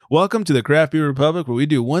Welcome to the Craft Beer Republic, where we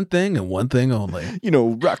do one thing and one thing only.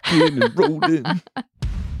 Rockin' and rollin'.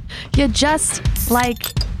 You're just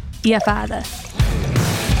like your father.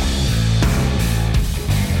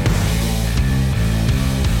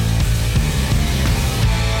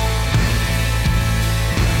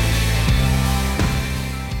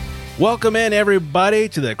 Welcome in, everybody,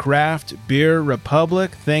 to the Craft Beer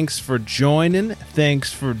Republic. Thanks for joining.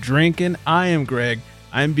 Thanks for drinking. I am Greg.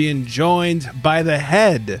 I'm being joined by the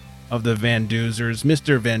head of the Van Doozers,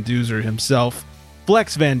 Mr. Van Doozer himself,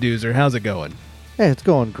 Flex Van Doozer. How's it going? Hey, it's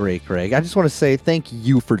going great, Greg. I just want to say thank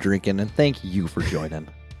you for drinking and thank you for joining.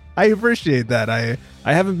 I appreciate that. I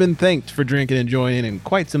haven't been thanked for drinking and joining in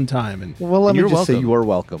quite some time. And well, let me just say you are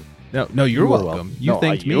welcome. No, you're welcome. You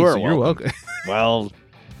thanked me, so you're welcome. Well,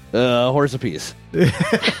 horse apiece.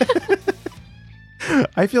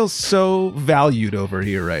 I feel so valued over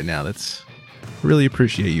here right now. That's really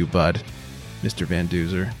appreciate you, bud, Mr. Van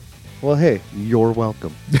Doozer. Well, hey, you're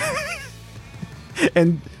welcome.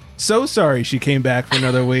 And so sorry she came back for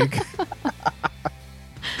another week.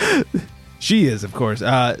 She is, of course,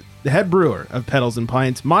 the head brewer of Pedals and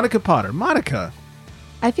Pints, Monica Potter. Monica.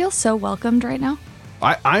 I feel so welcomed right now.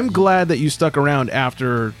 I'm glad that you stuck around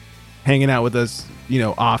after hanging out with us,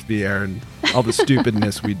 off the air and all the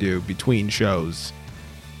stupidness we do between shows.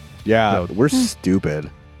 Yeah, we're stupid.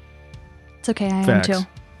 It's okay, I Facts. am too.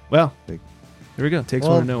 Well, there we go. Takes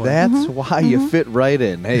one to know one. That's why you fit right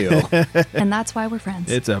in. Hey, And that's why we're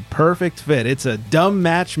friends. It's a perfect fit. It's a dumb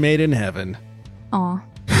match made in heaven. Aw.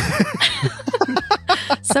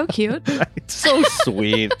 So cute. Right. So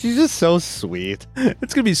sweet. She's just so sweet.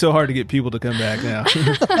 It's going to be so hard to get people to come back now.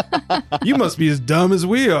 You must be as dumb as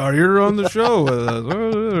we are. You're on the show with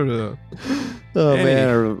us. Oh,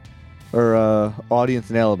 man. Our audience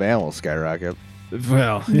in Alabama will skyrocket.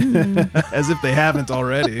 Well, as if they haven't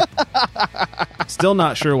already. Still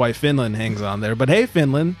not sure why Finland hangs on there, but hey,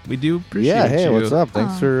 Finland, we do appreciate you. Yeah, hey, what's up?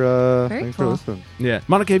 Thanks for cool. listening. Yeah,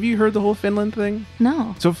 Monica, have you heard the whole Finland thing?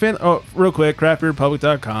 No. So, real quick,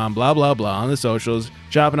 craftbeerrepublic.com, blah, blah, blah, on the socials,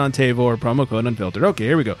 shopping on Tavor, promo code unfiltered. Okay,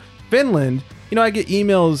 here we go. Finland, I get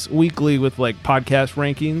emails weekly with like podcast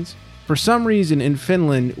rankings. For some reason in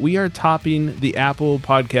Finland, we are topping the Apple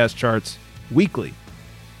podcast charts weekly.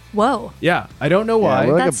 Whoa. Yeah, I don't know why.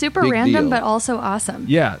 we're like That's a super big random, deal. but also awesome.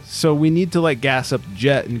 Yeah, so we need to gas up the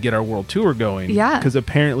jet and get our world tour going. Yeah. Because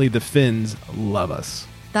apparently the Finns love us.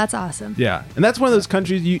 That's awesome. Yeah, and that's one of those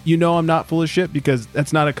countries I'm not full of shit because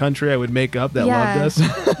that's not a country I would make up that loved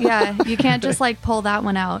us. Yeah, you can't just pull that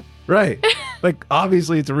one out. Right.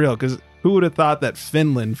 Obviously it's real because who would have thought that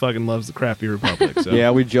Finland fucking loves the Craft Beer Republic? So.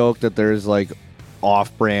 Yeah, we joke that there's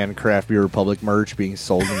off-brand Craft Beer Republic merch being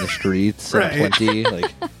sold in the streets. Right. Plenty.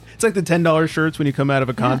 It's like the $10 shirts when you come out of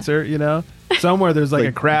a concert, Somewhere there's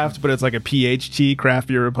a craft, but it's like a PHT, Craft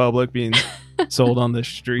Beer Republic, being sold on the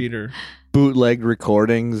street or... Bootlegged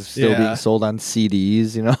recordings still being sold on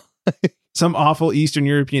CDs, Some awful Eastern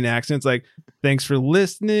European accents like, thanks for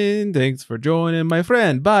listening, thanks for joining, my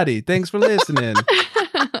friend, buddy, thanks for listening.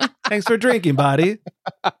 Thanks for drinking, buddy.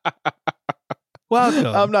 Welcome.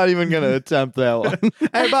 I'm not even going to attempt that one.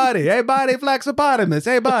 Hey, buddy, Flexopotamus,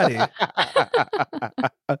 hey, buddy.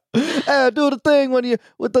 Hey, do the thing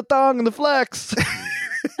with the thong and the flex.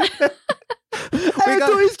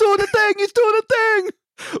 He's doing the thing.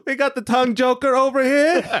 We got the tongue joker over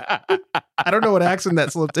here. I don't know what accent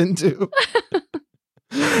that slipped into.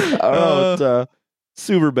 It's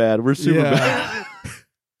super bad. We're super bad.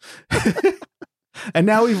 And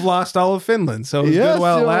now we've lost all of Finland, so it was good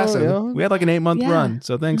while it lasted. Yeah. We had an 8-month run,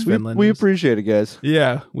 so thanks, Finland. We appreciate it, guys.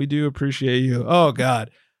 Yeah, we do appreciate you. Oh,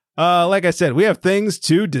 God. Like I said, we have things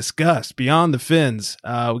to discuss beyond the Finns.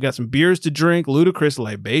 We got some beers to drink, ludicrous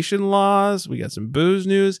libation laws. We got some booze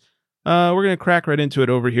news. We're going to crack right into it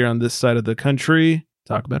over here on this side of the country.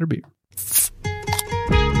 Talk about our beer.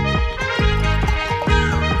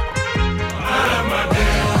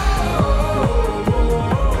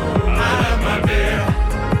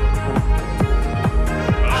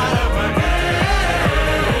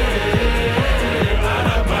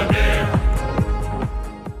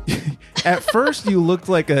 At first, you looked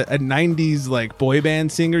like a 90s boy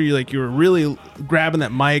band singer. You were really grabbing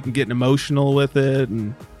that mic and getting emotional with it.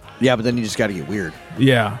 And yeah, but then you just got to get weird.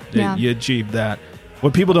 Yeah. Yeah. You achieved that.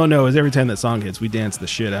 What people don't know is every time that song hits, we dance the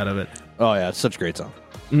shit out of it. Oh, yeah. It's such a great song.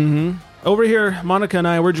 Mm-hmm. Over here, Monica and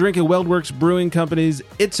I, we're drinking Weldworks Brewing Company's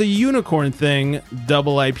It's a Unicorn Thing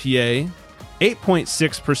double IPA.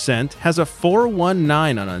 8.6%, has a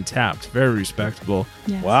 419 on Untapped. Very respectable.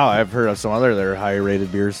 Yes. Wow, I've heard of some other that are higher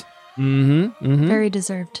rated beers. Mm-hmm. Mm-hmm. Very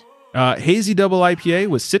deserved. Hazy double IPA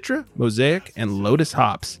with Citra, Mosaic, and Lotus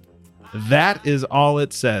hops. That is all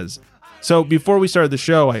it says. So before we started the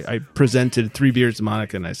show, I presented 3 beers to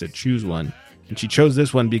Monica and I said, choose one. And she chose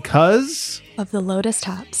this one because... of the Lotus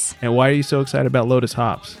hops. And why are you so excited about Lotus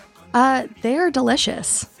hops? They are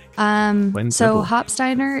delicious. So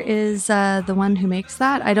Hopsteiner is the one who makes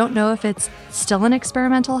that. I don't know if it's still an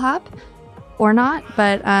experimental hop or not,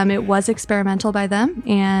 but it was experimental by them.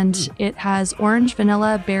 And it has orange,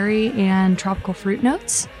 vanilla, berry, and tropical fruit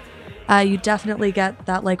notes. You definitely get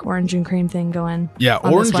that like orange and cream thing going. Yeah,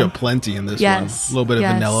 orange aplenty in this one. A little bit of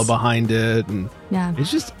vanilla behind it. And yeah.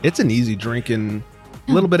 It's an easy drinking,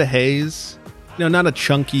 a little bit of haze. Not a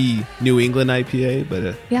chunky New England IPA,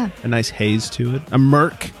 but a nice haze to it. A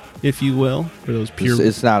Merc, if you will, for those pure...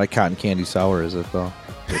 It's not a cotton candy sour, is it, though?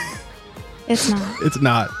 It's not. It's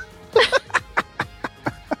not.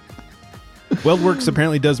 WeldWorks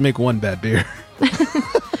apparently does make one bad beer.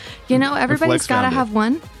 Everybody's got to have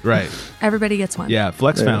one. Right. Everybody gets one. Yeah,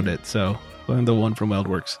 Flex found it, so I'm the one from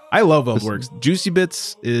WeldWorks. I love WeldWorks. Juicy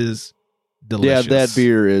Bits is delicious. Yeah, that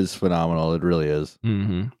beer is phenomenal. It really is.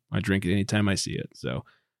 Mm-hmm. I drink it anytime I see it. So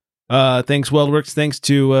thanks, WeldWorks. Thanks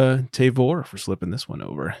to Tavor for slipping this one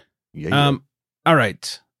over. Yeah. All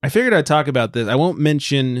right. I figured I'd talk about this. I won't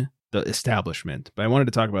mention the establishment, but I wanted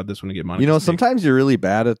to talk about this one to get Monica. Sometimes you're really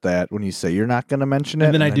bad at that when you say you're not going to mention it.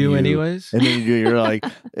 And then I do anyways. And then you're like,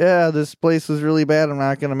 yeah, this place was really bad. I'm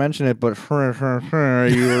not going to mention it, but you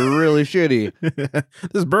were really shitty.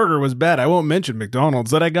 This burger was bad. I won't mention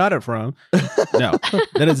McDonald's that I got it from. No,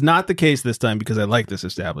 that is not the case this time because I like this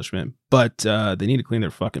establishment, but they need to clean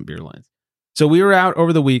their fucking beer lines. So we were out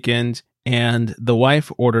over the weekend and the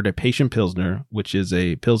wife ordered a Patient Pilsner, which is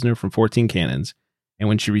a Pilsner from 14 Cannons. And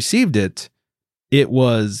when she received it, it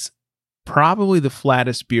was probably the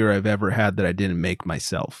flattest beer I've ever had that I didn't make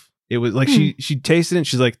myself. It was like she tasted it and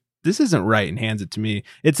she's like, this isn't right, and hands it to me.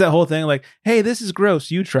 It's that whole thing like, hey, this is gross.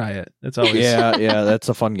 You try it. That's always yeah, that's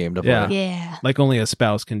a fun game to play. Yeah. Like only a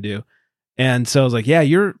spouse can do. And so I was like, yeah,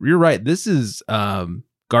 you're right. This is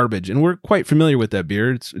garbage. And we're quite familiar with that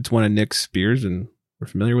beer. It's one of Nick's beers, and we're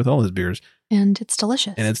familiar with all his beers. And it's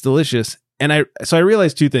delicious. And I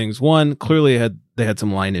realized 2 things. One, clearly they had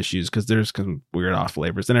some line issues because there's some weird off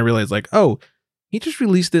flavors. Then I realized like, oh, he just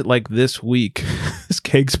released it like this week. This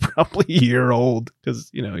cake's probably a year old because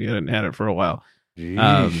he hadn't had it for a while.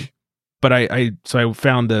 But I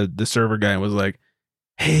found the server guy and was like,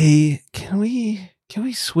 hey, can we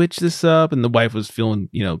switch this up? And the wife was feeling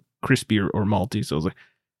crispy or malty, so I was like,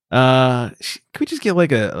 can we just get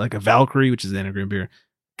like a Valkyrie, which is an Anagram beer?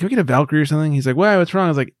 Can we get a Valkyrie or something? He's like, well, what's wrong? I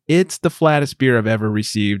was like, it's the flattest beer I've ever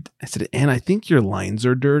received. I said, and I think your lines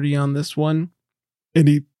are dirty on this one. And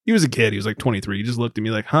he was a kid. He was like 23. He just looked at me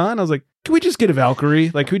like, huh? And I was like, can we just get a Valkyrie?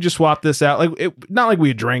 Like, can we just swap this out? Like, not like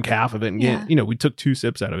we drank half of it and we took 2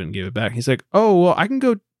 sips out of it and gave it back. He's like, oh, well, I can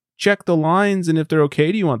go check the lines. And if they're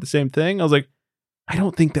okay, do you want the same thing? I was like, I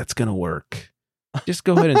don't think that's going to work. Just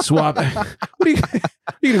go ahead and swap. What are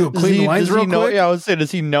you gonna go clean the lines real quick? Yeah, I would say,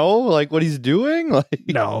 does he know like what he's doing? Like,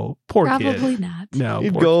 no, poor kid. Probably not. No,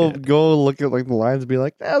 he'd go look at like the lines and be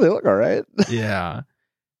like, yeah, they look all right. Yeah,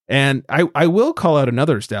 and I will call out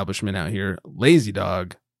another establishment out here, Lazy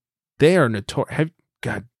Dog. They are notorious.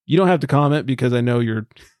 God, you don't have to comment because I know you're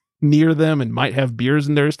near them and might have beers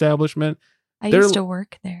in their establishment. I used to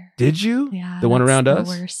work there. Did you? Yeah, the one around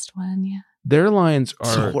us. The worst one. Yeah. Their lines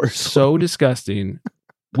are so disgusting.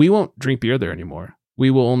 We won't drink beer there anymore. We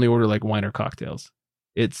will only order like wine or cocktails.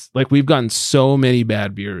 It's like we've gotten so many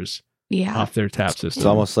bad beers off their tap system. It's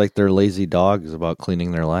almost like they're lazy dogs about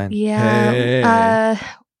cleaning their line. Yeah. Hey.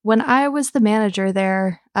 When I was the manager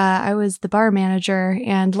there, I was the bar manager,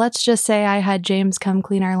 and let's just say I had James come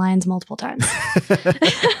clean our lines multiple times.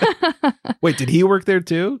 Wait, did he work there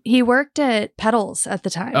too? He worked at Pedals at the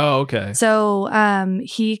time. Oh, okay. So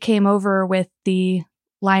he came over with the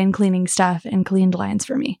line cleaning stuff and cleaned lines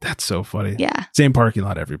for me. That's so funny. Yeah. Same parking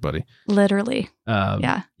lot, everybody. Literally.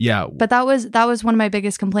 Yeah. But that was one of my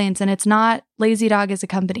biggest complaints, and it's not Lazy Dog as a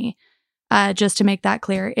company. Just to make that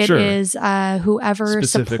clear, it is whoever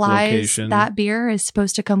Specific supplies location. that beer is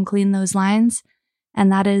supposed to come clean those lines. And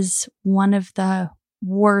that is one of the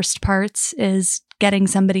worst parts, is getting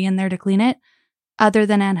somebody in there to clean it, other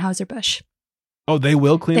than Anheuser-Busch. Oh, they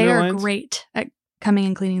will clean They their are lines? great at coming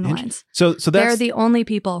and cleaning the lines. So that's... They're the only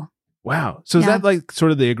people. Wow. So is that like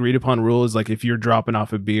sort of the agreed upon rule, is like if you're dropping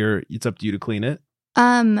off a beer, it's up to you to clean it?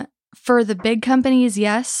 For the big companies,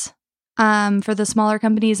 yes. For the smaller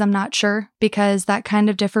companies, I'm not sure, because that kind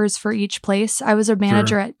of differs for each place. I was a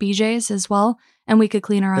manager at BJ's as well, and we could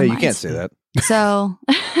clean our own lines. You can't say that. So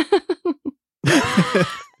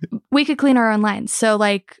we could clean our own lines. So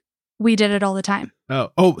like we did it all the time.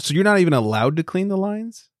 Oh, so you're not even allowed to clean the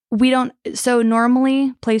lines? We don't. So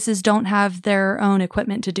normally places don't have their own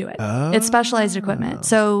equipment to do it. It's specialized equipment.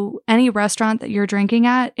 So any restaurant that you're drinking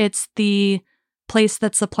at, it's the place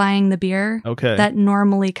that's supplying the beer that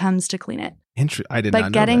normally comes to clean it. I did not know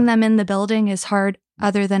But getting them in the building is hard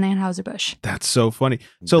other than Anheuser-Busch. That's so funny.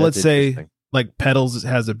 So let's say like Pedals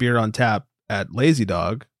has a beer on tap at Lazy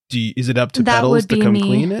Dog. Is it up to Pedals to come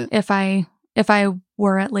clean it? If I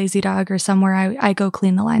were at Lazy Dog or somewhere, I go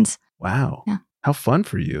clean the lines. Wow. Yeah. How fun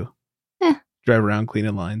for you. Drive around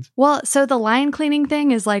cleaning lines. Well, so the line cleaning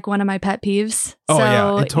thing is like one of my pet peeves. Oh, so,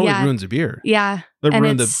 yeah. It totally ruins a beer. Yeah. It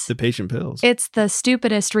ruins the patient pills. It's the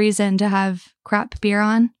stupidest reason to have crap beer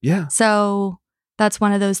on. Yeah. So that's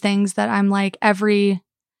one of those things that I'm like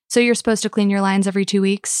so you're supposed to clean your lines every 2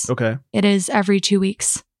 weeks. Okay. It is every 2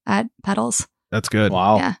 weeks at Pedals. That's good.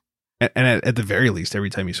 Wow. Yeah. And at the very least,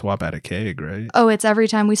 every time you swap out a keg, right? Oh, it's every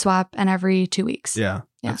time we swap and every 2 weeks. Yeah.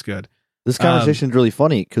 That's good. This conversation is really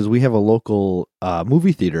funny because we have a local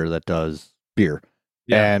movie theater that does beer.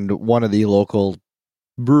 Yeah. And one of the local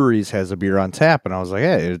breweries has a beer on tap. And I was like,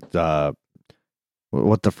 hey,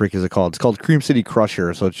 what the freak is it called? It's called Cream City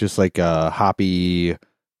Crusher. So it's just like a hoppy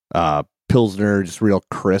Pilsner, just real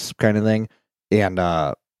crisp kind of thing. And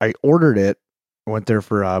I ordered it. I went there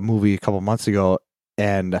for a movie a couple months ago.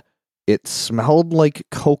 And it smelled like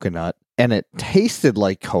coconut. And it tasted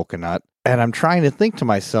like coconut. And I'm trying to think to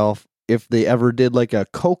myself, if they ever did like a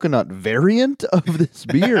coconut variant of this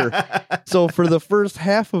beer. So for the first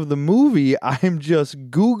half of the movie, I'm just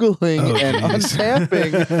Googling and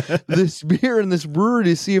untapping this beer in this brewery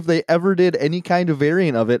to see if they ever did any kind of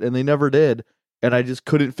variant of it. And they never did. And I just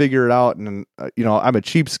couldn't figure it out. And, I'm a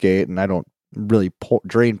cheapskate and I don't really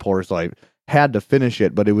drain pour. So I had to finish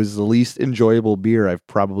it, but it was the least enjoyable beer I've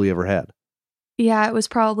probably ever had. Yeah, it was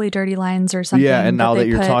probably Dirty Lines or something. Yeah, and now that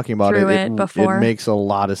you're talking about it makes a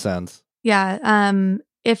lot of sense. Yeah,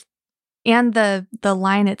 the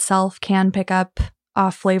line itself can pick up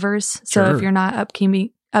off flavors. So if you're not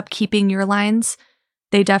upkeeping your lines,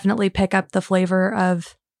 they definitely pick up the flavor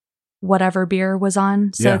of whatever beer was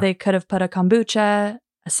on. So they could have put a kombucha,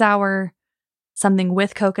 a sour, something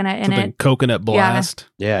with coconut in it. Coconut blast.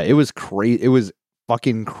 Yeah, it was crazy. It was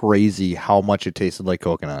fucking crazy how much it tasted like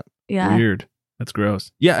coconut. Yeah. Weird. That's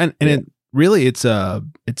gross. Yeah, and it really it's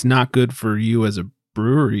not good for you as a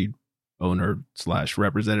brewery owner /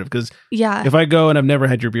 representative because if I go and I've never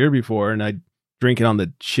had your beer before and I drink it on the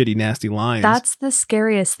shitty nasty lines, that's the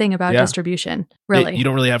scariest thing about distribution. Really, you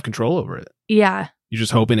don't really have control over it. Yeah, you're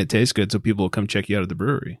just hoping it tastes good so people will come check you out at the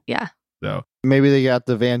brewery. Yeah. So maybe they got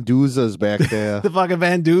the Van Duzas back there. The fucking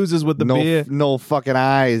Van Duzas with the beer. No fucking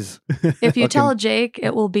eyes. If you tell Jake,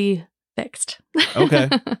 it will be fixed. Okay.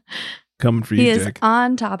 Coming for you, Jake. He is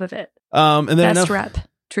on top of it. And then best rep,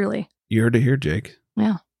 truly. You heard it here, Jake.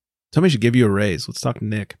 Yeah. Somebody should give you a raise. Let's talk to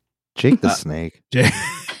Nick. Jake the Snake. Jake.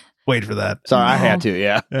 Wait for that. Sorry, I had to.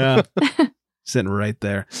 Yeah. Sitting right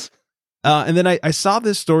there. And then I saw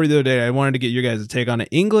this story the other day. I wanted to get your guys' take on it.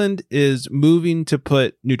 England is moving to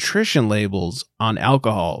put nutrition labels on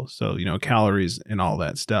alcohol. So, calories and all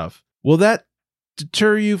that stuff. Will that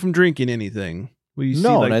deter you from drinking anything? Will you see,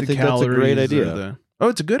 and I think that's a great idea. Oh,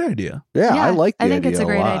 it's a good idea. Yeah, I like the idea. I think it's a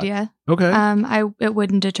great idea. Okay. It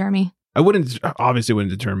wouldn't deter me. Obviously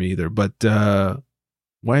wouldn't deter me either, but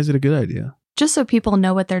why is it a good idea? Just so people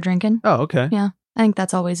know what they're drinking. Oh, okay. Yeah. I think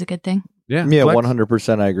that's always a good thing. Yeah. Yeah,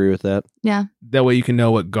 100% I agree with that. Yeah. That way you can know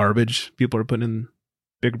what garbage people are putting in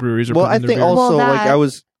big breweries. I think also I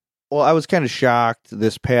was kind of shocked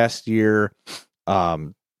this past year. I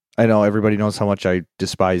know everybody knows how much I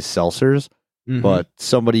despise seltzers. Mm-hmm. But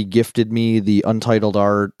somebody gifted me the Untitled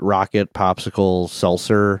Art Rocket Popsicle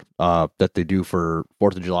Seltzer that they do for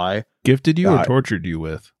 4th of July. Gifted you or tortured you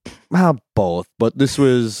with? Both. But this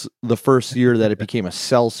was the first year that it became a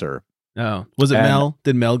seltzer. Oh. Was it Mel?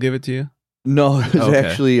 Did Mel give it to you? No, it was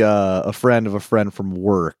actually a friend of a friend from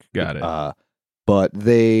work. Got it. But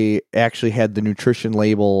they actually had the nutrition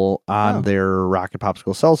label on their Rocket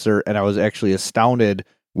Popsicle Seltzer, and I was actually astounded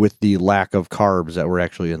with the lack of carbs that were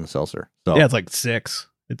actually in the seltzer. So yeah, it's like 6.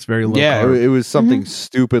 It's very low. Yeah, carb. It was something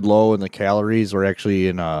stupid low, and the calories were actually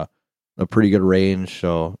in a pretty good range.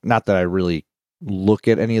 So not that I really look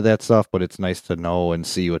at any of that stuff, but it's nice to know and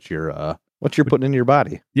see what you're putting into your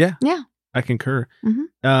body. Yeah, yeah, I concur.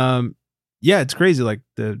 Mm-hmm. Yeah, it's crazy. Like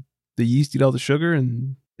the yeast eat all the sugar,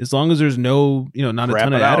 and as long as there's no, not a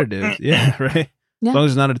ton of additives. Yeah, right. Yeah. As long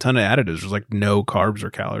as there's not a ton of additives, there's like no carbs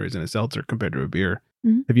or calories in a seltzer compared to a beer.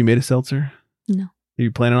 Mm-hmm. Have you made a seltzer? No. Are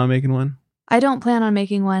you planning on making one? I don't plan on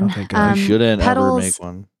making one. You shouldn't ever make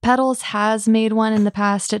one. Pedals has made one in the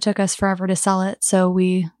past. It took us forever to sell it, so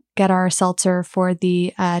we get our seltzer for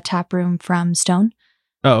the tap room from Stone.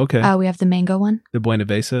 Oh, okay. We have the mango one. The Buena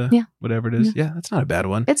Vesa, whatever it is. Yeah, that's not a bad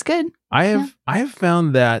one. It's good. I have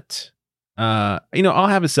found that, I'll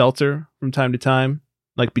have a seltzer from time to time,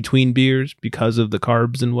 like between beers because of the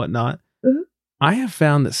carbs and whatnot. Mm-hmm. I have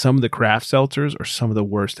found that some of the craft seltzers are some of the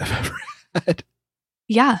worst I've ever had.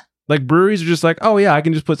 Yeah. Like breweries are just like, oh yeah, I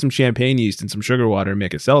can just put some champagne yeast and some sugar water and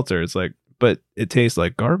make a seltzer. It's like, but it tastes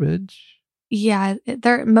like garbage. Yeah,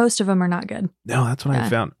 most of them are not good. No, that's what I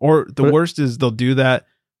found. Or the worst is they'll do that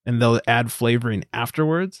and they'll add flavoring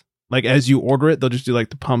afterwards. Like as you order it, they'll just do like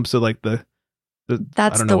the pumps of like the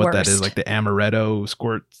that's I don't know what worst. that is, like the amaretto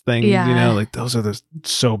squirts thing. Like those are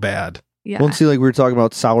so bad. Yeah. Well, see, like we were talking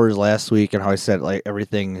about sours last week and how I said like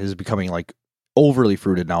everything is becoming like overly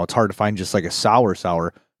fruited now. It's hard to find just like a sour.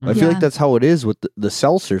 I feel like that's how it is with the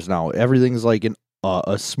seltzers now. Everything's like a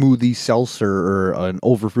smoothie seltzer or an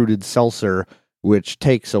overfruited seltzer, which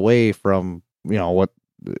takes away from, what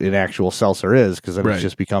an actual seltzer is, because then it's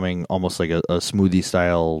just becoming almost like a smoothie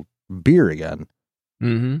style beer again.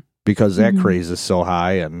 Mm-hmm. Because that craze is so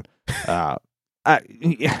high. And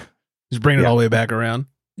just bring it all the way back around.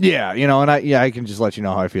 Yeah, and I can just let you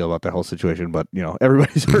know how I feel about that whole situation, but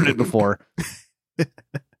everybody's heard it before.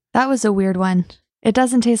 That was a weird one. It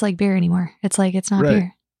doesn't taste like beer anymore. It's like it's not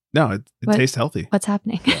beer. No, it tastes healtty. What's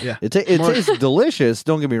happening? Yeah. It tastes delicious,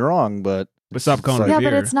 don't get me wrong, but stop calling it beer. Yeah,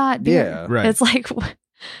 but it's not beer. Yeah. Right. It's like what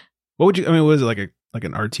would you was it like an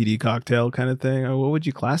RTD cocktail kind of thing? Or what would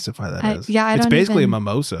you classify that as? It's basically a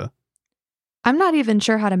mimosa. I'm not even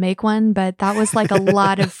sure how to make one, but that was like a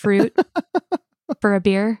lot of fruit for a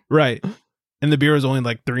beer. Right. And the beer is only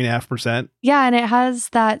like 3.5%. Yeah, and it has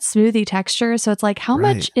that smoothie texture, so it's like, how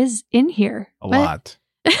much is in here? A lot.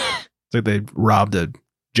 It's like they robbed a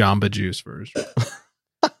Jamba Juice first.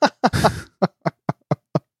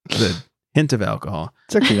 The hint of alcohol.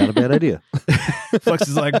 It's actually not a bad idea. Flex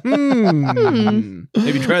is like, Have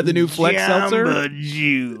you tried the new Flex seltzer? Jamba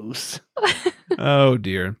Juice. Oh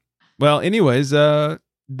dear. Well, anyways,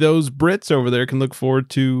 those Brits over there can look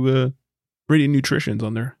forward to pretty nutritions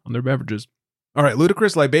on their beverages. All right,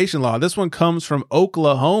 ludicrous libation law. This one comes from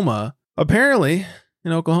Oklahoma. Apparently,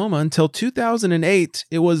 in Oklahoma, until 2008,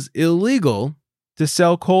 it was illegal to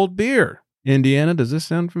sell cold beer. Indiana, does this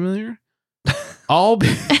sound familiar? I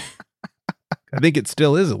think it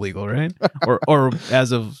still is illegal, right? Or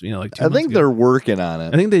as of, like 2 months I think ago. they're working on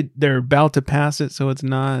it. I think they're about to pass it, so it's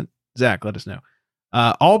not. Zach, let us know.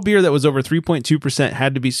 All beer that was over 3.2%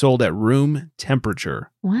 had to be sold at room temperature.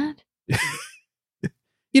 What?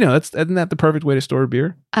 Isn't that the perfect way to store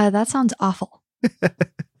beer? That sounds awful.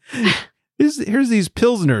 Here's these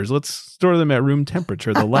Pilsners. Let's store them at room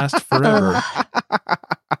temperature. They'll last forever.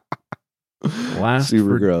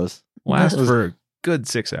 Super gross. Last for a good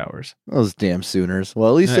 6 hours. Those damn Sooners. Well,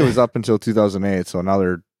 at least it was up until 2008, so now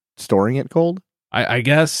they're storing it cold? I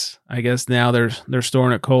guess now they're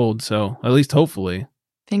storing it cold, so at least hopefully.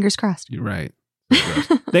 Fingers crossed. You're right.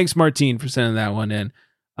 Thanks, Martine, for sending that one in.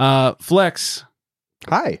 Flex.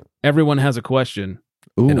 Hi. Everyone has a question,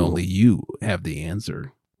 and only you have the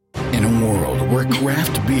answer. In a world where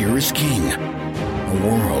craft beer is king, a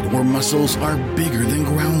world where muscles are bigger than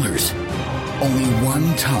growlers, only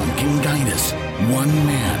one tongue can guide us. One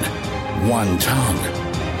man, one tongue,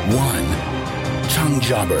 one tongue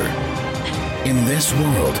jobber. In this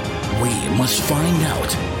world, we must find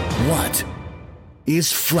out what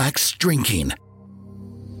is Flex drinking.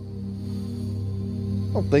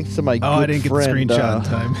 Oh, thanks to my good I didn't friend, get the screenshot in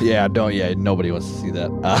time. Yeah, nobody wants to see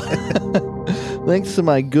that. Thanks to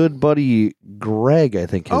my good buddy Greg, I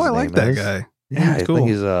think his name is. I like that guy. Yeah, cool. I think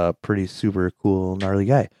he's a pretty super cool, gnarly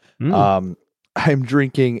guy. I'm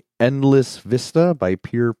drinking Endless Vista by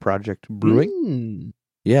Pure Project Brewing.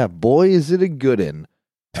 Yeah, boy, is it a goodin'.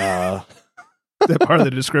 Is that part of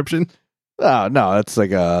the description? No, that's like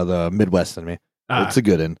the Midwest in me. It's a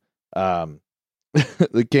goodin'.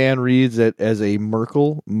 The can reads it as a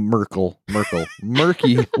murky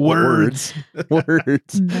words.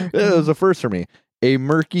 It was a first for me. A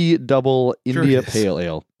murky double India Pale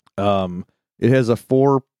Ale. It has a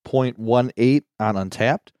 4.18 on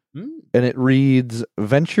Untapped, and it reads,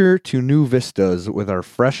 "Venture to new vistas with our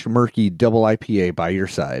fresh murky double IPA by your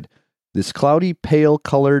side. This cloudy pale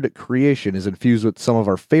colored creation is infused with some of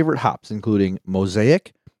our favorite hops, including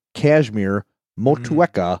Mosaic, Cashmere,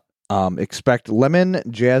 Motueka." Expect lemon,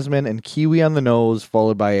 jasmine, and kiwi on the nose,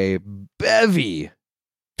 followed by a bevy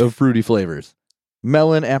of fruity flavors.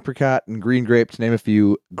 Melon, apricot, and green grape, to name a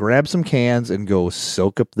few. Grab some cans and go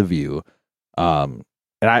soak up the view. And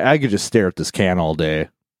I could just stare at this can all day.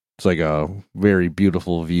 It's like a very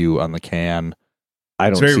beautiful view on the can. I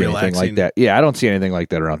don't see anything like that. Yeah, I don't see anything like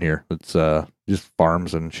that around here. It's just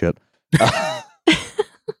farms and shit.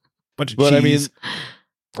 Bunch of But cheese. I mean,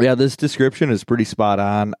 yeah, this description is pretty spot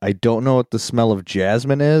on. I don't know what the smell of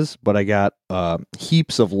jasmine is, but I got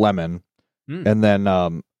heaps of lemon. And then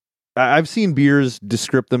I've seen beers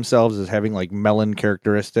descript themselves as having like melon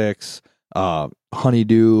characteristics,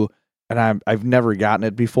 honeydew, and I've never gotten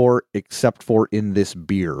it before except for in this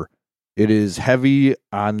beer. It is heavy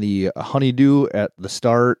on the honeydew at the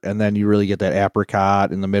start, and then you really get that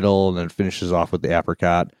apricot in the middle, and then it finishes off with the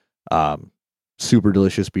apricot. Super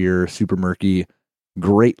delicious beer, super murky,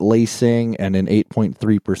 great lacing, and an 8.3%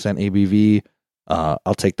 ABV.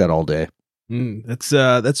 I'll take that all day.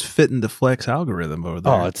 That's fitting the Flex algorithm over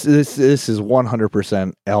there. Oh, this is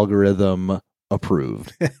 100% algorithm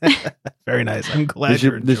approved. Very nice. I'm glad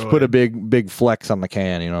you're Just put a big flex on the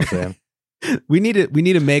can. You know what I'm saying? We need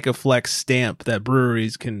to make a Flex stamp that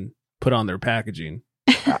breweries can put on their packaging.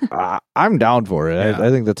 I'm down for it. Yeah. I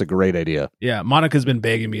think that's a great idea. Yeah, Monica's been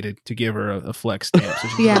begging me to give her a Flex stamp. So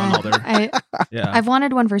she can put on all their, I've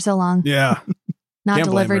wanted one for so long. Yeah. Not Can't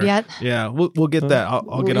delivered yet. Yeah, we'll get that.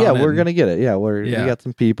 I'll get on. Yeah, we're gonna get it. Yeah, we Yeah. got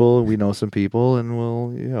some people. We know some people, and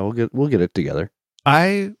we'll get it together.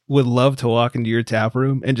 I would love to walk into your tap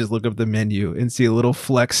room and just look up the menu and see a little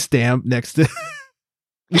Flex stamp next to.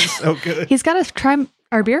 It's so good. He's got to try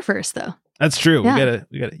our beer first, though. That's true. Yeah.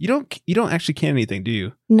 We gotta. You don't actually can anything, do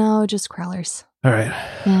you? No, just crowlers. All right.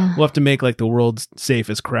 Yeah. We'll have to make like the world's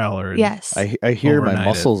safest crowler. Yes. I hear my Overnight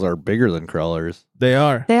muscles are bigger than crawlers. They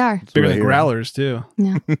are. They are. Bigger what I than hear. growlers too.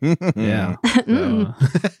 Yeah. Yeah. Mm.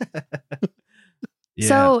 Yeah.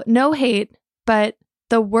 So, no hate, but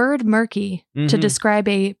the word murky to Mhm. describe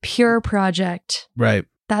a pure project, Right.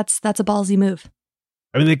 that's a ballsy move.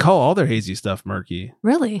 I mean, they call all their hazy stuff murky.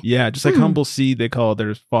 Really? Yeah, just like Humble Seed, they call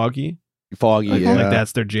theirs foggy. Foggy. Okay. Yeah. Like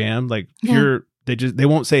that's their jam. Like Yeah. pure. They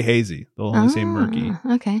won't say hazy. They'll only say murky.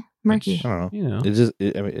 Okay. Murky. Which, I don't know. You know, It's just.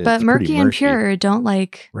 It's But murky pretty and pure don't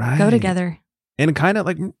Right. go together. and kind of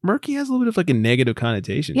like murky has a little bit of like a negative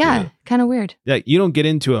connotation. to Yeah. it. Kind of weird. Like you don't get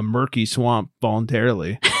into a murky swamp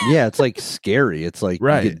voluntarily. Yeah, it's like scary. It's like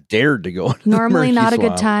Right. you get dared to go. into the Normally murky not a good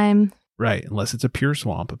swamp. time. Right. Unless it's a pure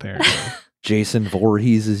swamp, apparently. Jason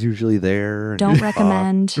Voorhees is usually there. Don't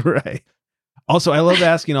recommend. Right. Also, I love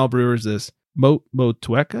asking all brewers this.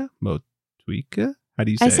 Motueka? Motueka? How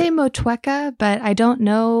do you say I it? say Motueka, but I don't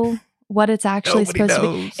know what it's actually Nobody supposed to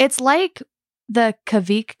knows. be. It's like the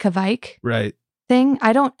Kavik Right. thing.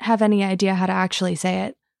 I don't have any idea how to actually say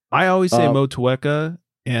it. I always say Motueka,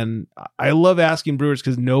 and I love asking brewers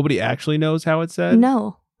because nobody actually knows how it's said.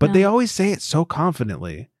 No. But no. they always say it so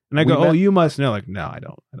confidently. And I go, We met- oh, you must know. Like, no, I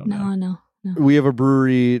don't know. No. We have a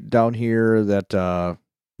brewery down here that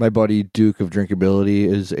my buddy Duke of Drinkability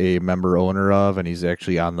is a member owner of, and he's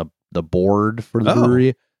actually on the board for the Oh.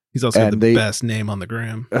 brewery. He's also got And the best name on the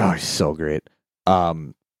gram. Oh, he's so great.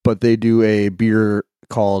 But they do a beer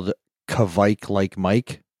called Kavike Like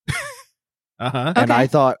Mike. Uh-huh. And Okay.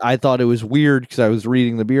 I thought it was weird because I was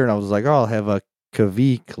reading the beer and I was like, oh, I'll have a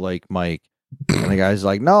Kavik Like Mike. And the guy's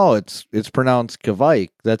like, no, it's pronounced Kavike.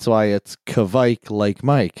 That's why it's Kavike Like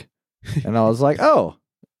Mike. And I was like, oh,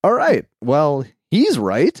 all right. Well, he's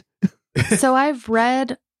right. So I've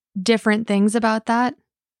read different things about that.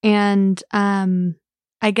 And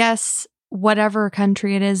I guess whatever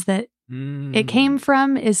country it is that it came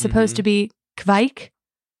from is supposed to be Kvike,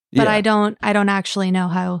 but Yeah. I don't actually know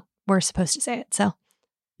how we're supposed to say it. So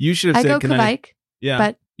You should have I said, go can I? Kvike, Yeah.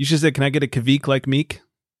 but You should have said, can I get a Kavik like Meek?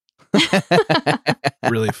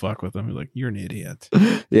 Really fuck with him. You're like, you're an idiot.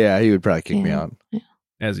 Yeah, he would probably kick me Yeah. out.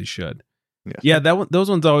 As he should. Yeah. Yeah, those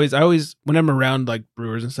ones always, when I'm around like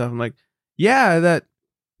brewers and stuff, I'm like, yeah, that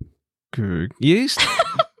yeast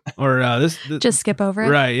or this just skip over it.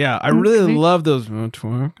 right. Yeah, I really Okay. love those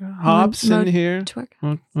hops in here.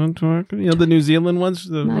 Twerk. You know the New Zealand ones.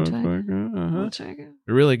 The Twerk.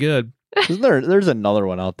 They're really good. Isn't there's another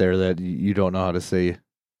one out there that you don't know how to say.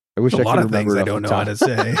 I wish There's I a lot could of things remember I off don't the know how to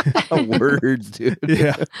top. say. Words, dude.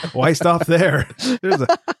 Yeah, why stop there?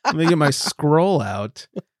 Let me get my scroll out.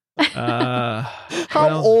 How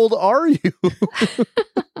Well, old are you?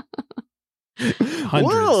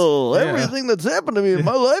 Hundreds. Well, Yeah. everything that's happened to me in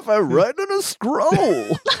my life, I write in a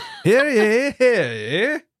scroll. Yeah.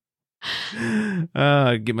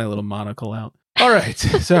 Get my little monocle out. All right.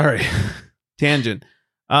 Sorry. Tangent.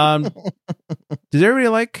 Does everybody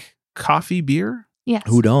like coffee beer? Yes.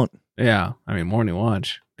 Who don't? Yeah. I mean, morning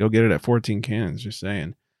watch. Go get it at 14 cans. Just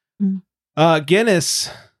saying. Mm. Guinness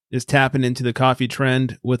is tapping into the coffee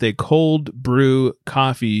trend with a cold brew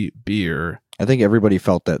coffee beer. I think everybody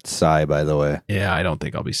felt that sigh, by the way. Yeah, I don't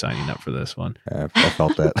think I'll be signing up for this one. I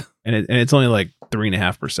felt that. And it's only like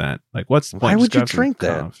 3.5%. Like, what's the Why point? would Just you got some drink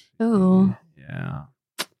that? coffee. Oh. Yeah.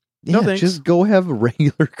 Yeah, No thanks. just go have a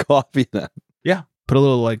regular coffee then. Yeah. Put a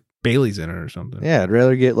little like Bailey's in it or something. Yeah, I'd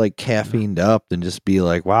rather get like caffeined up than just be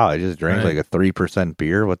like, wow, I just drank like a 3%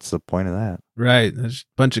 beer. What's the point of that? Right. There's a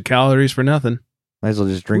bunch of calories for nothing. Might as well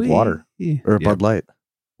just drink water or Bud Light.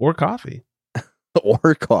 Or coffee.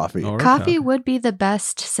 Or coffee. Coffee would be the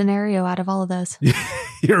best scenario out of all of those.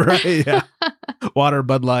 You're right. Yeah. Water,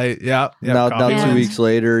 Bud Light. Yeah. Now 2 weeks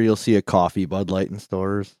later, you'll see a coffee Bud Light in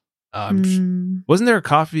stores. Wasn't there a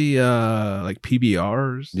coffee like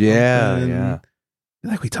PBRs? Yeah. I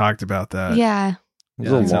feel like we talked about that. Yeah. It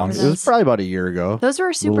was probably about a year ago. Those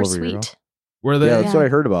were super sweet. Were they? Yeah, that's what I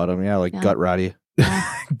heard about them. Yeah, like Gut Roddy.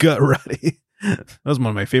 Gut Roddy. That was one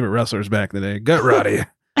of my favorite wrestlers back in the day. Gut Roddy.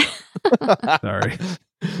 Sorry.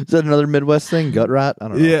 Is that another Midwest thing? Gut rot? I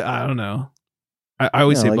don't know. Yeah, I don't know. I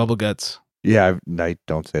always say like, bubble guts. Yeah, I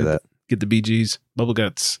don't say that. Get the BGs. Bubble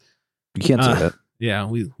guts. You can't say that. Yeah,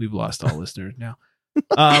 we've lost all listeners now.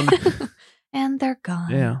 And they're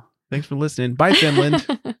gone. Yeah. Thanks for listening. Bye, Finland.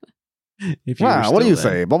 Wow, what do you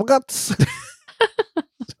say? Bubble guts?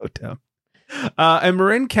 So dumb. A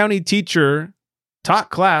Marin County teacher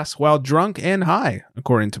taught class while drunk and high,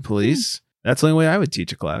 according to police. That's the only way I would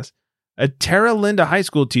teach a class. A Terra Linda High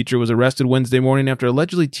School teacher was arrested Wednesday morning after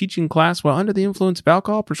allegedly teaching class while under the influence of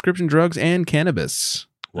alcohol, prescription drugs, and cannabis.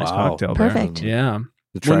 Wow. Nice cocktail Perfect. there. Yeah.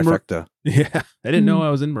 The trifecta. I didn't know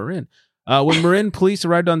I was in Marin. When Marin police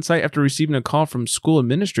arrived on site after receiving a call from school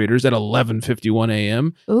administrators at 11:51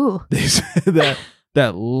 a.m., ooh, they said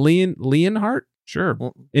that Leonhardt, sure,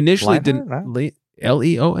 initially didn't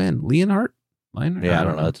Leon Leonhardt. Yeah, I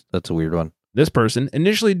don't know. That's a weird one. This person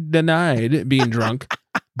initially denied being drunk,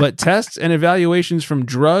 but tests and evaluations from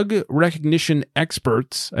drug recognition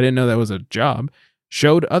experts, I didn't know that was a job,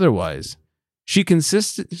 showed otherwise. She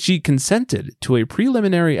consented to a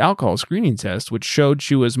preliminary alcohol screening test, which showed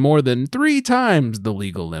she was more than 3 times the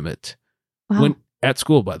legal limit. Wow. When at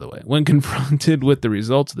school, by the way. When confronted with the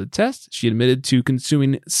results of the test, she admitted to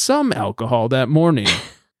consuming some alcohol that morning.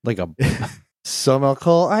 Like some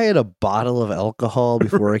alcohol? I had a bottle of alcohol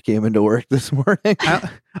before I came into work this morning.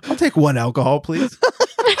 I'll take 1 alcohol, please.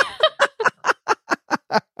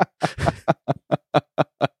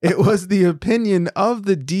 It was the opinion of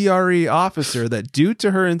the DRE officer that due to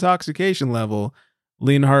her intoxication level,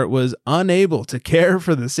 Leonhardt was unable to care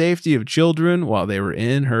for the safety of children while they were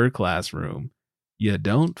in her classroom. You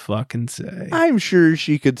don't fucking say. I'm sure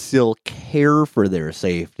she could still care for their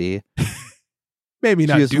safety. Maybe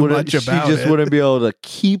not do much about it. She just wouldn't be able to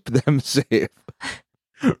keep them safe.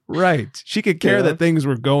 Right. She could care that things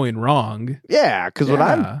were going wrong. Yeah, because when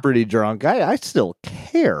I'm pretty drunk, I still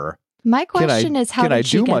care. My question is, how did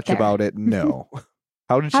she get there? Can I do much about it? No.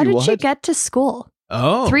 How did she get to school?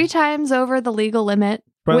 Oh. 3 times over the legal limit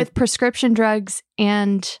with prescription drugs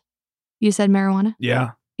and you said marijuana?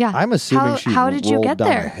 Yeah. Yeah. I'm assuming how did you get down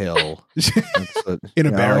there? a hill. In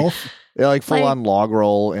a barrel? Like full on log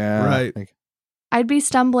roll. Yeah. Right. I'd be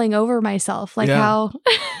stumbling over myself. Like how...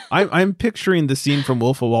 I'm picturing the scene from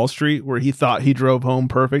Wolf of Wall Street where he thought he drove home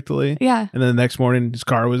perfectly. Yeah. And then the next morning his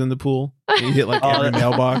car was in the pool. And he hit like every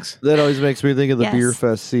mailbox. That always makes me think of the Beer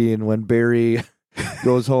Fest scene when Barry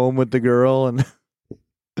goes home with the girl and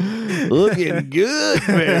looking good,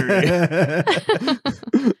 Barry.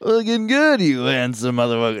 Looking good, you handsome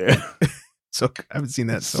motherfucker. So I haven't seen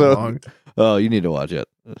that so long. Oh, you need to watch it.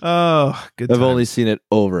 Oh, good. I've only seen it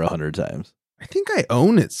over 100 times. I think I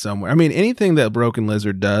own it somewhere. I mean, anything that Broken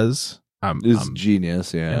Lizard does, I'm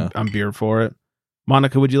genius. Yeah, I'm beer for it.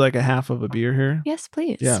 Monica, would you like a half of a beer here? Yes,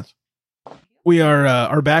 please. Yes. We are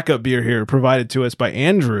our backup beer here provided to us by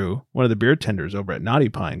Andrew, one of the beer tenders over at Naughty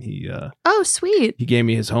Pine. He oh, sweet. He gave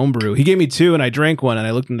me his homebrew. He gave me 2 and I drank 1 and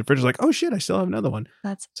I looked in the fridge like, oh shit, I still have another one.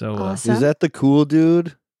 That's so awesome. Is that the cool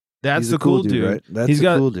dude? That's the cool dude. Right? That's the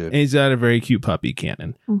cool dude. And he's got a very cute puppy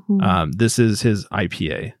cannon. Mm-hmm. This is his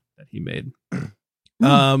IPA that he made.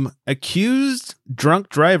 Accused drunk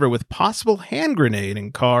driver with possible hand grenade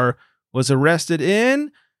in car was arrested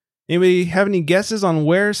in. Anybody have any guesses on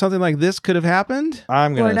where something like this could have happened?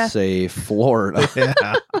 I'm going to say Florida. Yeah.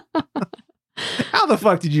 How the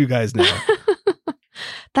fuck did you guys know?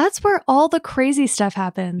 That's where all the crazy stuff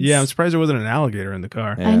happens. Yeah, I'm surprised there wasn't an alligator in the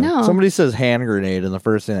car. Yeah. I know. Somebody says hand grenade, and the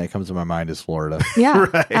first thing that comes to my mind is Florida. Yeah,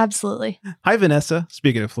 right. Absolutely. Hi, Vanessa.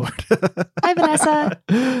 Speaking of Florida. Hi, Vanessa.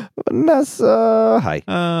 Vanessa. Hi.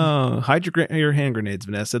 Oh, hide your hand grenades,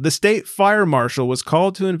 Vanessa. The state fire marshal was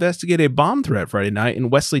called to investigate a bomb threat Friday night in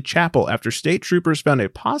Wesley Chapel after state troopers found a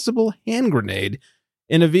possible hand grenade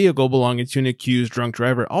in a vehicle belonging to an accused drunk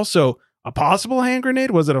driver. Also, a possible hand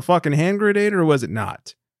grenade? Was it a fucking hand grenade or was it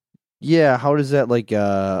not? Yeah, how does that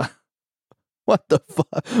what What the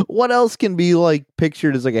fuck? What else can be like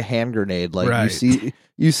pictured as like a hand grenade? Like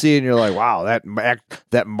you see, and you're like, wow, that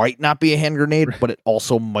might not be a hand grenade, but it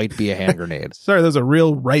also might be a hand grenade. Sorry, there's a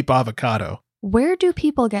real ripe avocado. Where do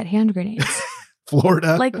people get hand grenades?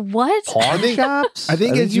 Florida. Like what? Pawn shops? I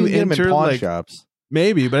think as you enter pawn shops.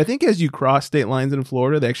 Maybe, but I think as you cross state lines in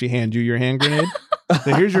Florida, they actually hand you your hand grenade.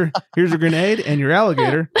 So here's your grenade and your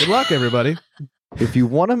alligator. Good luck, everybody. If you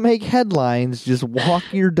want to make headlines, just walk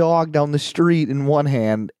your dog down the street in one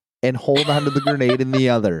hand and hold onto the grenade in the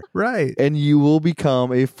other. Right. And you will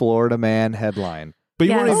become a Florida man headline. But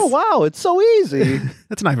you Yes. Oh, wow, it's so easy.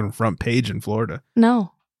 That's not even front page in Florida.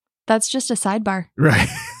 No, that's just a sidebar. Right.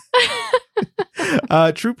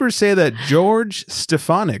 Troopers say that George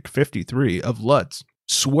Stefanik, 53, of Lutz,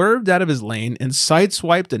 swerved out of his lane and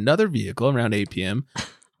sideswiped another vehicle around 8 p.m.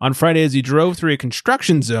 on Friday as he drove through a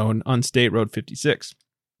construction zone on State Road 56.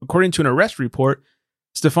 According to an arrest report,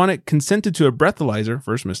 Stefanik consented to a breathalyzer,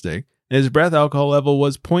 first mistake, and his breath alcohol level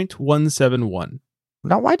was 0.171.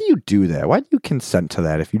 Now, why do you do that? Why do you consent to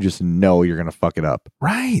that if you just know you're going to fuck it up?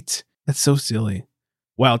 Right. That's so silly.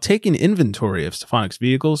 While taking inventory of Stefanik's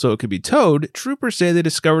vehicle so it could be towed, troopers say they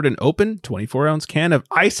discovered an open 24-ounce can of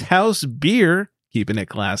Ice House beer, keeping it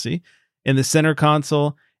classy, in the center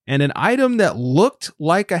console, and an item that looked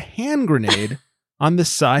like a hand grenade on the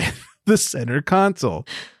side of the center console.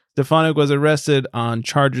 Stefanik was arrested on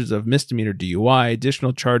charges of misdemeanor DUI.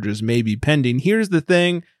 Additional charges may be pending. Here's the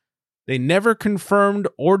thing. They never confirmed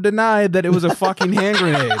or denied that it was a fucking hand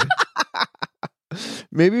grenade.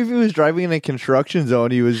 Maybe if he was driving in a construction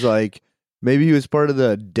zone, he was like, maybe he was part of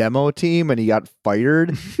the demo team and he got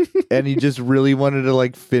fired and he just really wanted to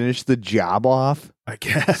like finish the job off. I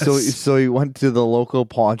guess. So he went to the local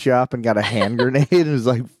pawn shop and got a hand grenade and was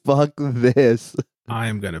like, fuck this.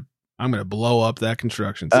 I'm gonna blow up that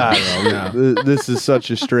construction site. I don't know. This is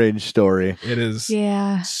such a strange story. It is.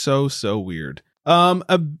 Yeah. So weird.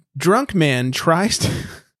 A drunk man tries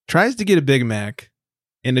to get a Big Mac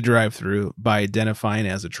in a drive-through by identifying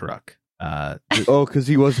as a truck. Because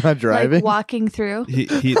he was not driving? Like walking through. They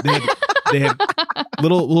had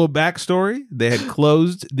little backstory. They had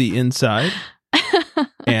closed the inside,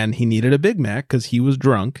 and he needed a Big Mac because he was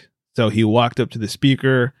drunk. So he walked up to the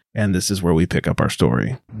speaker, and this is where we pick up our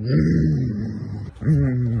story.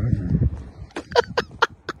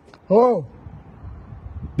 Oh.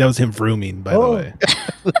 That was him vrooming, by the way.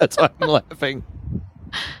 That's why I'm laughing.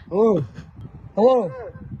 Oh. Hello.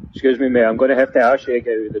 Excuse me, mate. I'm going to have to ask you to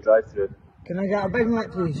get out of the drive-through. Can I get a Big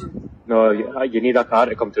Mac, please? No, you need a car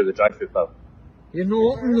to come through the drive-through, pal. You're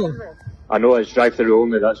not open, though. I know it's drive-through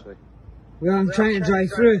only, that's why. Well, I'm trying to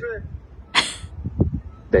drive through.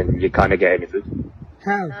 Then you can't get any food.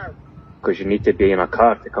 How? Because you need to be in a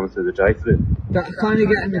car to come through the drive-through. But I can't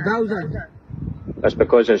get in the building. That's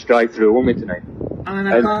because it's drive-through only tonight. I'm in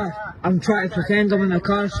a car. I'm trying to pretend I'm in a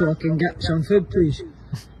car so I can get some food, please.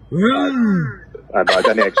 Vroom. But I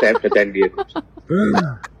didn't accept it in vehicles.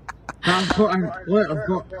 Vroom. I've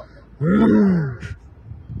got. Vroom.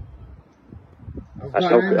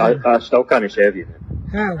 I still can't save you, man.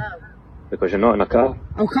 How? Because you're not in a car.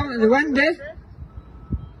 I'll come to the window.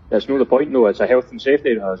 That's no the point, no. It's a health and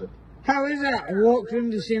safety hazard. How is it? I walk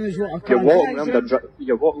round the same as what a car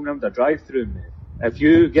You're walking around the drive-through, mate. If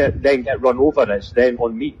you get run over, it's then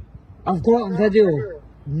on me. I've got on video.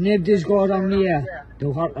 Nobody's got on me here.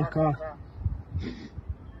 They'll hurt the car.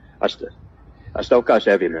 I still can't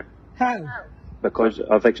save you, man. How? Because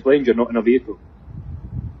I've explained you're not in a vehicle.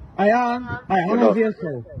 I am. I am a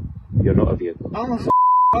vehicle. You're not a vehicle. I'm a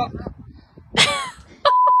truck.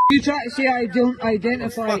 You try to say I don't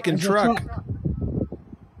identify fucking as truck. a truck.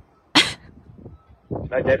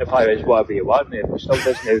 Identify as whatever you want, mate. But still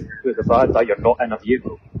doesn't with the fact that you're not in a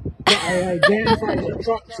vehicle. But I identify as a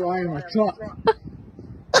truck, so I am a truck.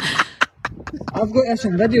 I've got this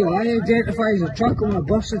on video. I identify as a truck on my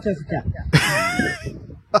birth certificate.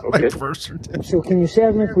 Okay. Birth certificate. So can you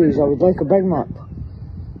serve me, please? I would like a Big Mac.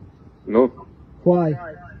 No. Why?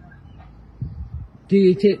 Do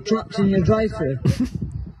you take trucks in your drive-thru?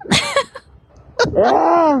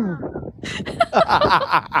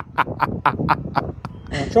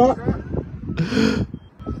 A truck?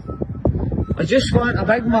 I just want a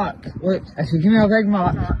Big Mac. Look, if you give me a Big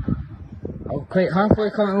Mac, I'll quite halfway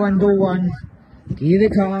come to window 1, give you the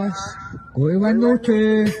cash, go to window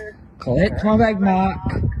 2, collect my Big Mac,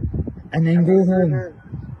 and then go home.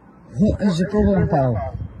 What is the problem,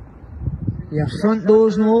 pal? Your front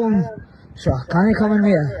door's not open, so I can't come in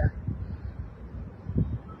there.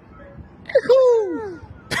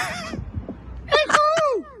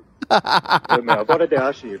 Wait, mate, I've already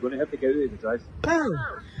asked you. You're going to have to get out of the drive. How?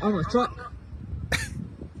 I'm a truck.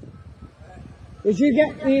 would you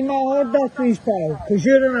get me my order, please, pal? Because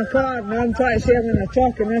you're in a car and I'm trying to say I'm in a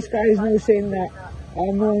truck, and this guy's now saying that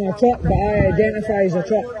I'm not in a truck, but I identify as a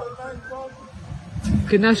truck.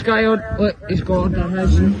 Can this guy look, he's got order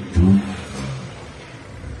his.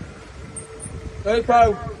 Hey,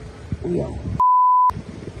 pal. Yeah.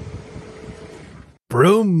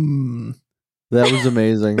 Broom. That was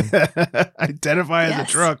amazing. Identify as a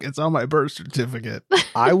truck. It's on my birth certificate.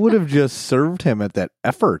 I would have just served him at that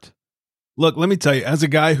effort. Look, let me tell you, as a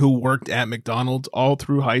guy who worked at McDonald's all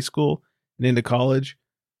through high school and into college,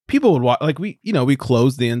 people would walk, like we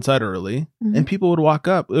closed the inside early, and people would walk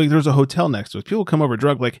up. Like there's a hotel next to us. People would come over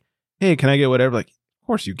drunk, like, hey, can I get whatever? Like, of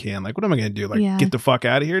course you can. Like, what am I going to do? Like, get the fuck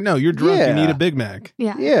out of here? No, you're drunk. You need a Big Mac.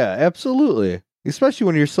 Yeah. Yeah, absolutely. Especially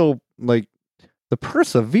when you're so, like, the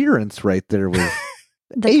perseverance right there was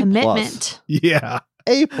the commitment. Yeah.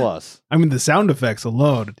 A+. I mean, the sound effects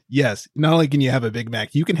alone. Yes. Not only can you have a Big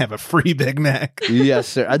Mac, you can have a free Big Mac. Yes,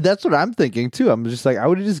 sir. That's what I'm thinking, too. I'm just like, I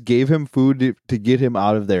would have just gave him food to get him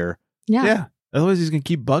out of there. Yeah. Yeah. Otherwise, he's going to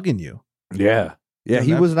keep bugging you. Yeah. Yeah,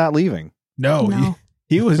 he was not leaving. No.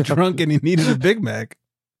 He was drunk and he needed a Big Mac.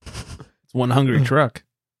 It's one hungry truck.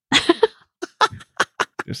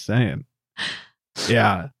 Just saying.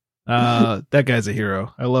 Yeah. That guy's a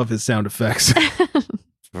hero. I love his sound effects.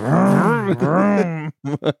 I'm going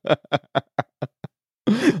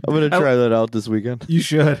to try that out this weekend. You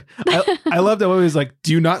should. I love that when he's like,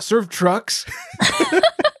 do you not serve trucks?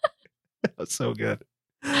 That's so good.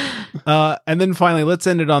 And then finally, let's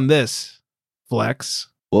end it on this. Flex.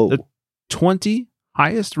 Whoa. The 20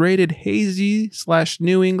 highest rated hazy /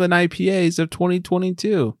 New England IPAs of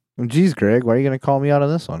 2022. Geez, Greg, why are you going to call me out on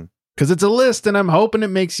this one? Because it's a list and I'm hoping it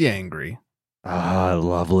makes you angry. I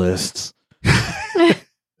love lists.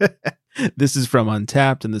 This is from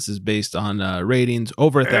Untapped, and this is based on ratings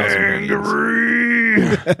over 1,000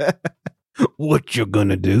 ratings. What you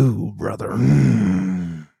gonna do, brother?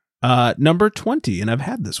 Number 20, and I've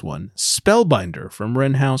had this one, Spellbinder from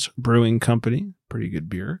Wren House Brewing Company. Pretty good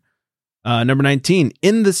beer. Number 19,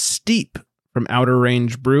 In the Steep from Outer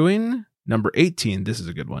Range Brewing. Number 18, this is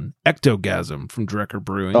a good one, Ectogasm from Drecker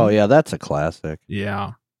Brewing. Oh, yeah, that's a classic.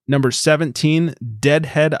 Yeah. Number 17,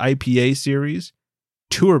 Deadhead IPA series,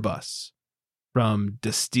 Tour Bus from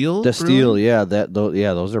Distill. Brewing? Yeah,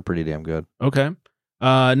 those are pretty damn good. Okay.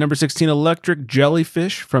 Number 16, Electric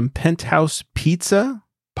Jellyfish from Penthouse Pizza.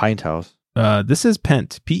 Pint House. This is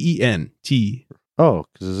Pent, P-E-N-T. Oh,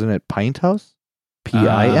 because isn't it Pint House?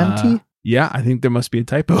 P-I-N-T? Yeah, I think there must be a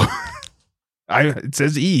typo. It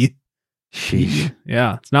says E. Sheesh.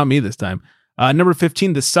 Yeah, it's not me this time. Number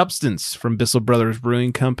 15, The Substance from Bissell Brothers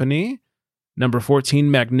Brewing Company. Number 14,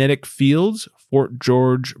 Magnetic Fields, Fort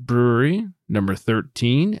George Brewery. Number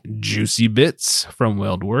 13, Juicy Bits from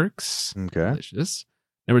Weldworks. Okay. Delicious.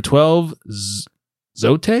 Number 12,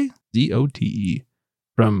 Zote, Z-O-T-E,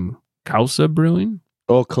 from Causa Brewing.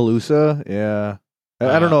 Oh, Calusa? Yeah.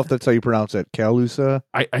 I don't know if that's how you pronounce it. Calusa?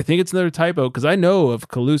 I think it's another typo because I know of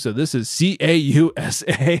Calusa. This is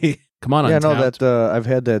C-A-U-S-A. Come on, yeah, Untapped. no, that I've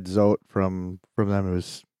had that Zote from them. It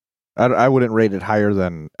was, I wouldn't rate it higher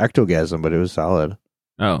than Ectogasm, but it was solid.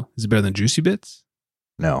 Oh, is it better than Juicy Bits?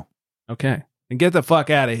 No. Okay, and get the fuck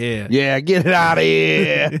out of here. Yeah, get it out of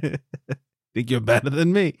here. Think you're better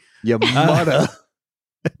than me? You mother.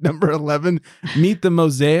 Number 11, Meet the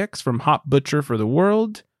Mosaics from Hop Butcher for the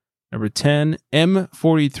World. Number 10,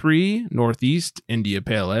 M43 Northeast India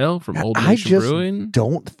Pale Ale from Old Nation Brewing.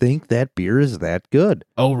 Don't think that beer is that good.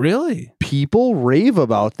 Oh, really? People rave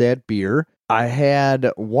about that beer. I had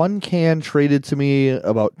one can traded to me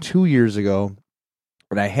about 2 years ago,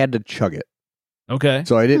 and I had to chug it. Okay.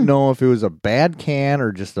 So I didn't know if it was a bad can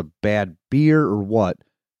or just a bad beer or what.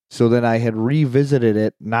 So then I had revisited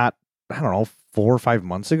it I don't know, 4 or 5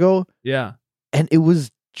 months ago. Yeah. And it was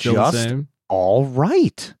Still just all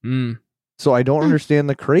right. So I don't understand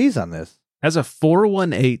the craze on this. Has a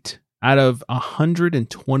 418 out of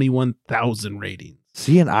 121,000 ratings.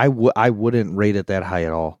 See, and I wouldn't rate it that high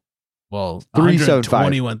at all. Well,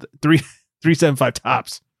 375. 375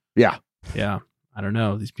 tops. Yeah. Yeah. I don't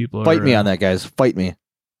know. These people Fight me on that, guys. Fight me.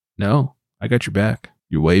 No, I got your back.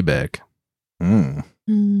 You're way back. Mm.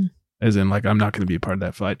 As in, like, I'm not going to be a part of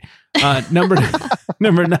that fight. Number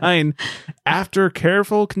 9, After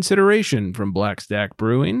Careful Consideration from Black Stack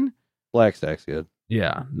Brewing. Black Stack's good.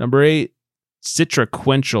 Yeah. Number 8,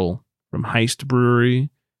 Citraquential from Heist Brewery.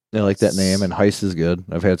 I like that name, and Heist is good.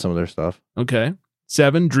 I've had some of their stuff. Okay.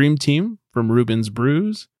 7, Dream Team from Rubens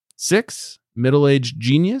Brews. 6, Middle Aged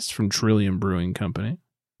Genius from Trillium Brewing Company.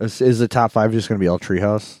 Is the top 5 just going to be all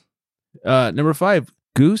Treehouse? Number 5,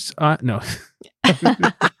 Goose. No.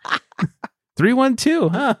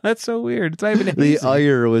 312, huh? That's so weird. It's not even The hazy.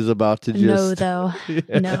 ire was about to just... No, though.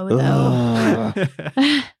 No, though.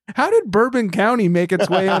 How did Bourbon County make its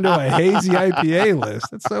way onto a hazy IPA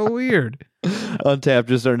list? That's so weird. Untapped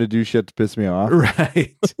just starting to do shit to piss me off.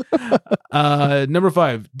 Right. Number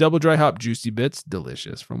 5, double dry hop Juicy Bits.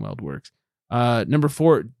 Delicious from WeldWorks. Number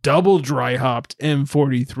 4, double dry hopped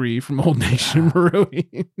M43 from Old Nation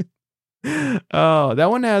Brewing. Oh,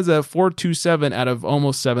 that one has a 427 out of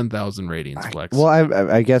almost 7,000 ratings, Flex. Well,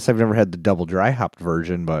 I guess I've never had the double dry hopped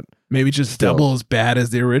version, but maybe just double as bad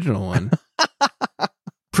as the original one.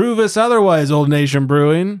 Prove us otherwise, Old Nation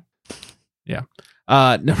Brewing. Yeah.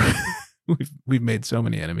 We've made so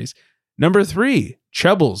many enemies. Number 3,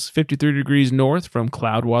 Chubbles, 53 Degrees North from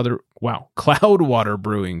Cloudwater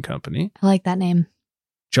Brewing Company. I like that name.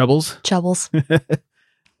 Chubbles? Chubbles.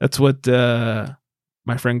 That's what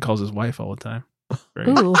my friend calls his wife all the time.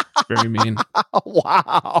 Very mean.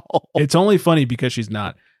 Wow. It's only funny because she's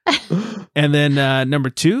not. And then number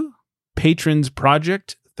 2, Patrons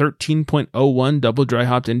Project, 13.01 double dry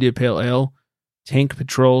hopped India Pale Ale, Tank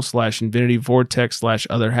Patrol / Infinity Vortex /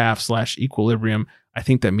 Other Half / Equilibrium. I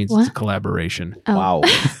think that means It's a collaboration. Oh. Wow.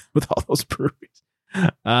 With all those breweries.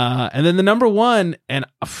 And then the number 1, and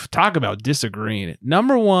talk about disagreeing.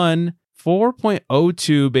 Number 1,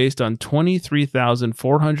 4.02 based on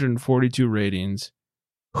 23,442 ratings.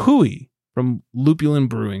 Hui from Lupulin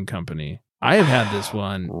Brewing Company. I have had this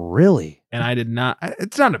one. Really? And I did not.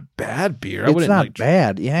 It's not a bad beer. It's not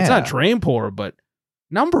bad. Yeah. It's not drain pour, but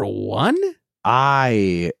number 1?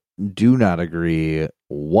 I do not agree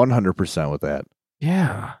 100% with that.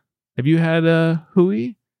 Yeah. Have you had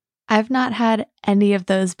Hui? I've not had any of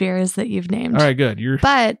those beers that you've named. All right, good. You're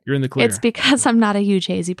in the clear. It's because I'm not a huge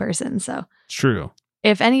hazy person. So it's true.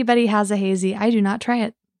 If anybody has a hazy, I do not try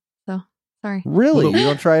it. So sorry. Really? You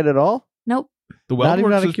don't try it at all? Nope. The Not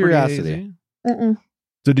even WeldWorks out of was curiosity. pretty hazy.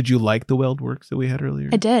 So did you like the WeldWorks that we had earlier?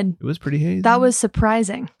 I did. It was pretty hazy. That was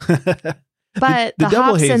surprising. But the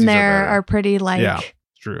double hops in hazies there better. are pretty Yeah,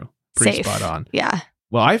 it's true. Pretty safe. spot on. Yeah.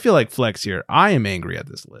 Well, I feel like Flex here. I am angry at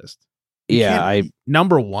this list. Yeah,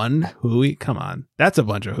 Number 1, Hui. Come on. That's a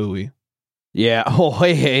bunch of Hui. Yeah. Oh,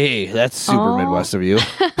 hey. That's super Midwest of you.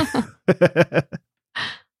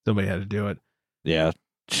 Somebody had to do it. Yeah.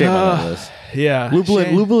 Shame on that list. Yeah.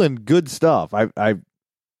 Lupulin, good stuff.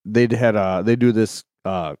 They do this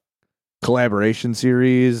collaboration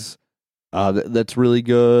series that's really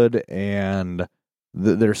good, and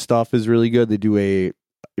their stuff is really good. They do a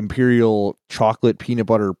Imperial chocolate peanut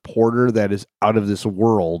butter porter that is out of this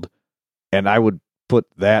world, and I would put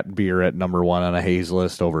that beer at number 1 on a haze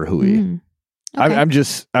list over Hui. Okay. I'm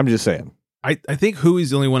just saying. I think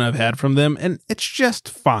Hui's the only one I've had from them, and it's just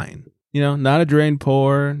fine. You know, not a drain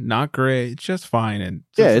pour, not great. It's just fine. And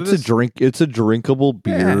it's a drinkable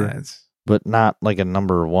beer, but not like a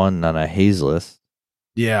number 1 on a haze list.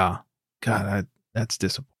 Yeah. God, that's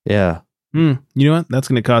disappointing. Yeah. You know what? That's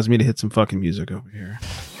going to cause me to hit some fucking music over here.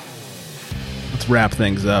 Let's wrap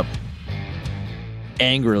things up.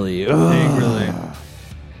 Angrily.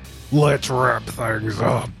 Let's wrap things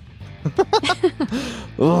up.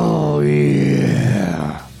 Oh,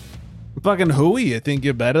 yeah. Fucking Hui, you think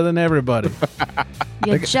you're better than everybody.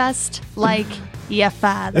 You're just like your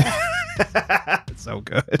father. So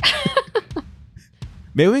good.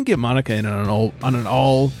 Maybe we can get Monica in on an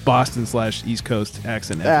all Boston / East Coast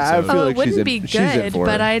accent episode. I feel like it wouldn't be good,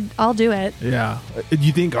 but I'll do it. Yeah.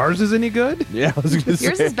 You think ours is any good? Yeah, I was gonna say.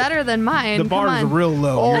 Yours is better than mine. The bar is real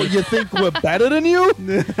low. Oh, you think we're better than you?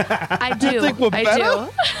 I do. You think we're I better? do.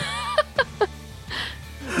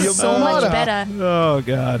 So much better. Oh,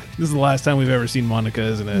 God. This is the last time we've ever seen Monica,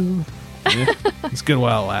 isn't it? Yeah. It's good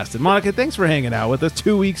while it lasted. Monica, thanks for hanging out with us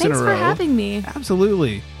 2 weeks in a row. Thanks for having me.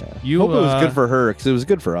 Absolutely. Yeah. Hope it was good for her, because it was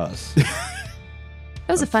good for us. It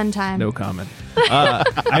was a fun time. No comment.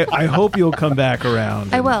 I hope you'll come back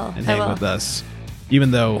around. I will. And hang with us,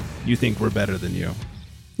 even though you think we're better than you.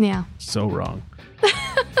 Yeah. So wrong.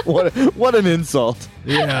 What an insult.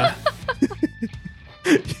 Yeah.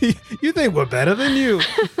 You think we're better than you.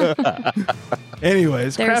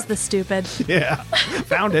 Anyways. There's the stupid. Yeah.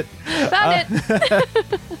 Found it.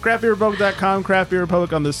 Craftbeerrepublic.com, Craft Beer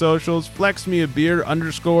Republic on the socials, Flex Me a Beer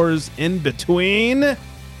 _ in between. And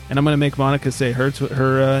I'm going to make Monica say her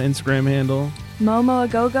Instagram handle. Momo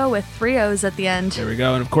Agogo with 3 O's at the end. There we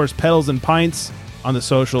go. And of course, Pedals and Pints on the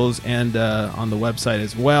socials and on the website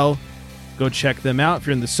as well. Go check them out if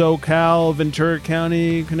you're in the SoCal, Ventura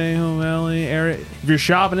County, Conejo Valley area. If you're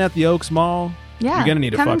shopping at the Oaks Mall, you're going to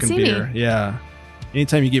need a fucking beer. Me. Yeah.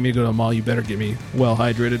 Anytime you get me to go to a mall, you better get me well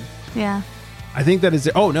hydrated. Yeah. I think that is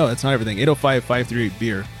it. Oh, no, that's not everything. 805-538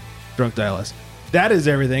 beer. Drunk Dial us. that is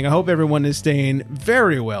everything. I hope everyone is staying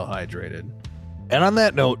very well hydrated. And on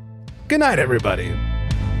that note, good night, everybody.